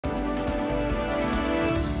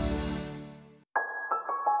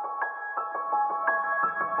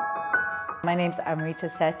My name's Amrita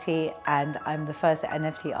Sethi and I'm the first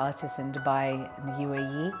NFT artist in Dubai in the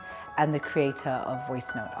UAE and the creator of Voice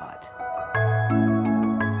Note art.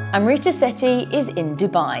 Amrita Sethi is in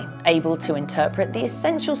Dubai, able to interpret the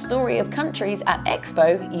essential story of countries at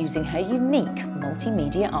Expo using her unique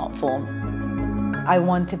multimedia art form. I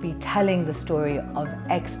want to be telling the story of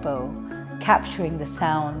Expo, capturing the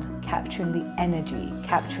sound, capturing the energy,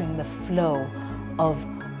 capturing the flow of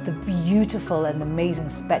the beautiful and amazing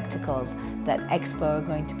spectacles that Expo are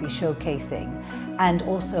going to be showcasing, and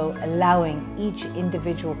also allowing each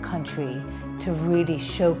individual country to really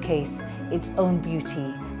showcase its own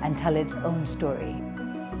beauty and tell its own story.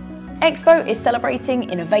 Expo is celebrating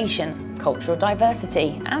innovation, cultural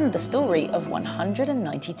diversity and the story of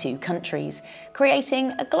 192 countries,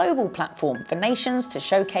 creating a global platform for nations to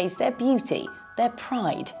showcase their beauty, their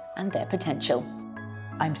pride and their potential.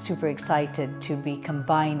 I'm super excited to be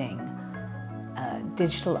combining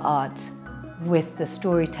digital art with the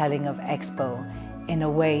storytelling of Expo in a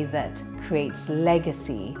way that creates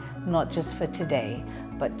legacy, not just for today,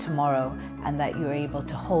 but tomorrow, and that you're able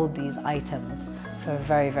to hold these items for a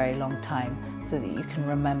very, very long time so that you can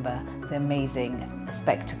remember the amazing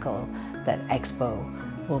spectacle that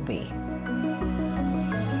Expo will be.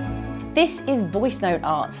 This is Voice Note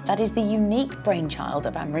art that is the unique brainchild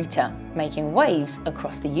of Amrita, making waves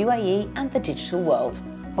across the UAE and the digital world.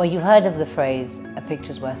 Well, you heard of the phrase, a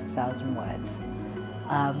picture's worth 1,000 words.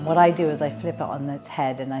 What I do is I flip it on its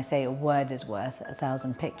head and I say a word is worth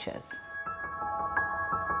 1,000 pictures.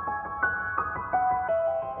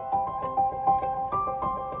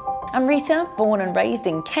 Amrita, born and raised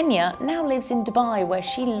in Kenya, now lives in Dubai, where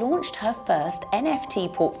she launched her first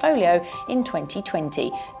NFT portfolio in 2020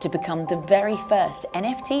 to become the very first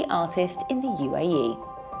NFT artist in the UAE.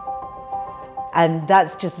 And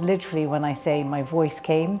that's just literally when I say my voice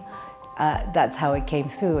came, that's how it came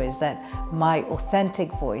through, is that my authentic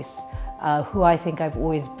voice, who I think I've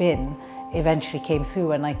always been, eventually came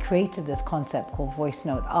through, and I created this concept called Voice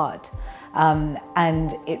Note art.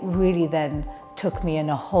 And it really then took me in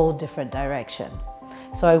a whole different direction.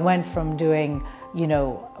 So I went from doing,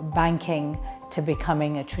 banking to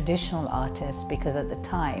becoming a traditional artist, because at the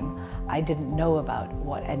time I didn't know about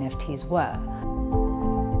what NFTs were.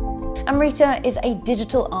 Amrita is a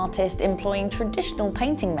digital artist employing traditional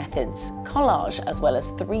painting methods, collage, as well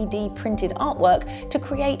as 3D printed artwork to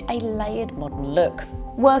create a layered modern look.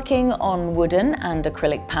 Working on wooden and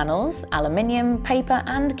acrylic panels, aluminium, paper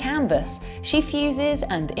and canvas, she fuses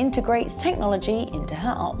and integrates technology into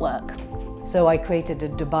her artwork. So I created a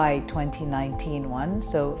Dubai 2019 one.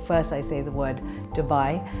 So first I say the word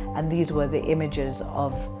Dubai, and these were the images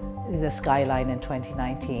of the skyline in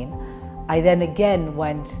 2019. I then again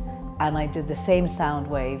went and I did the same sound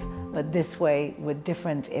wave, but this way with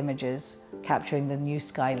different images, capturing the new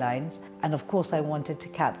skylines. And of course I wanted to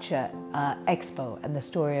capture Expo and the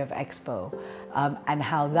story of Expo, and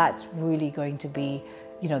how that's really going to be,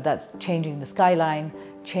 that's changing the skyline,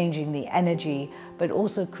 changing the energy, but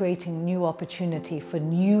also creating new opportunity for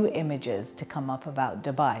new images to come up about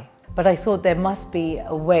Dubai. But I thought there must be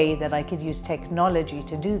a way that I could use technology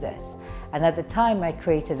to do this. And at the time I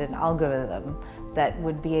created an algorithm that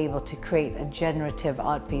would be able to create a generative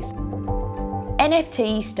art piece.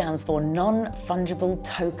 NFT stands for non-fungible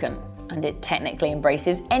token, and it technically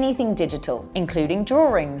embraces anything digital, including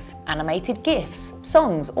drawings, animated GIFs,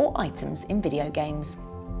 songs or items in video games.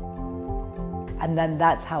 And then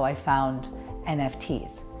that's how I found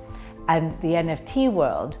NFTs. And the NFT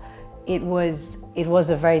world, it was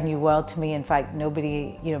a very new world to me. In fact,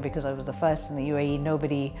 nobody, because I was the first in the UAE,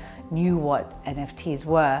 nobody knew what NFTs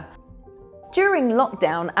were. During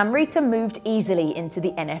lockdown, Amrita moved easily into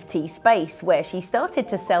the NFT space, where she started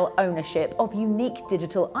to sell ownership of unique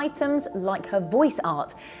digital items like her voice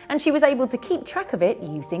art, and she was able to keep track of it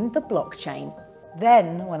using the blockchain.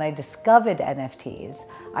 Then, when I discovered NFTs,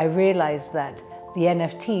 I realized that the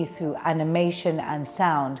NFT, through animation and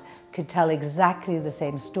sound, could tell exactly the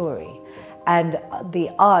same story. And the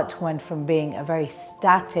art went from being a very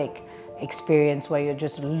static experience where you're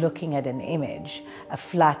just looking at an image, a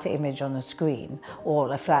flat image on a screen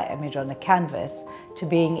or a flat image on a canvas, to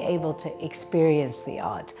being able to experience the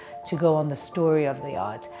art, to go on the story of the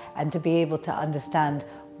art, and to be able to understand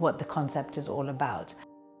what the concept is all about.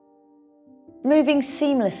 Moving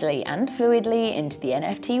seamlessly and fluidly into the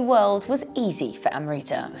NFT world was easy for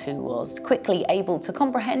Amrita, who was quickly able to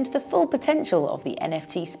comprehend the full potential of the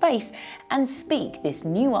NFT space and speak this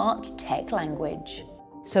new art tech language.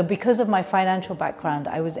 So because of my financial background,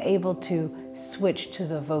 I was able to switch to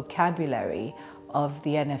the vocabulary of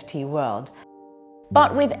the NFT world.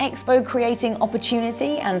 But with Expo creating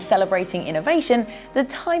opportunity and celebrating innovation, the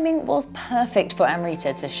timing was perfect for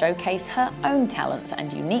Amrita to showcase her own talents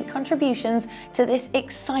and unique contributions to this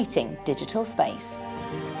exciting digital space.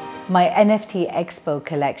 My NFT Expo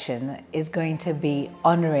collection is going to be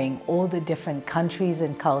honoring all the different countries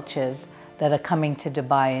and cultures that are coming to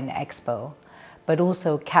Dubai in Expo, but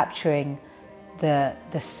also capturing the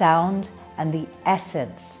sound and the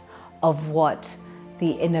essence of what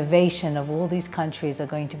the innovation of all these countries are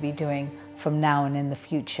going to be doing from now and in the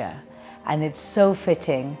future. And it's so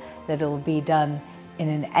fitting that it will be done in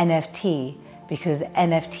an NFT, because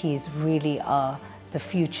NFTs really are the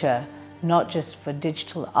future, not just for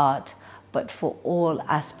digital art, but for all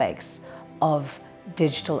aspects of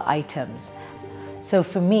digital items. So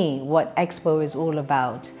for me, what Expo is all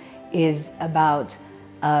about is about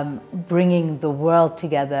bringing the world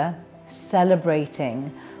together,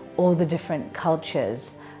 celebrating all the different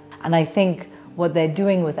cultures. And I think what they're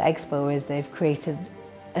doing with Expo is they've created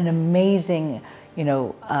an amazing,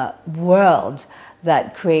 world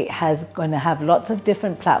that going to have lots of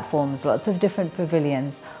different platforms, lots of different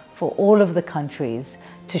pavilions for all of the countries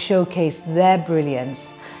to showcase their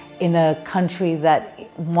brilliance in a country that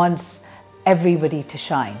wants everybody to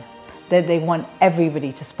shine, that they want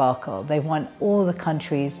everybody to sparkle. They want all the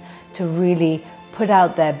countries to really put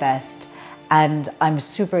out their best. And I'm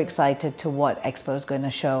super excited to what Expo is going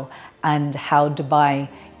to show and how Dubai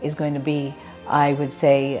is going to be, I would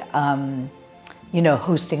say,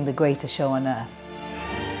 hosting the greatest show on earth.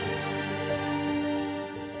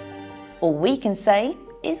 All we can say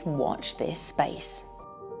is watch this space.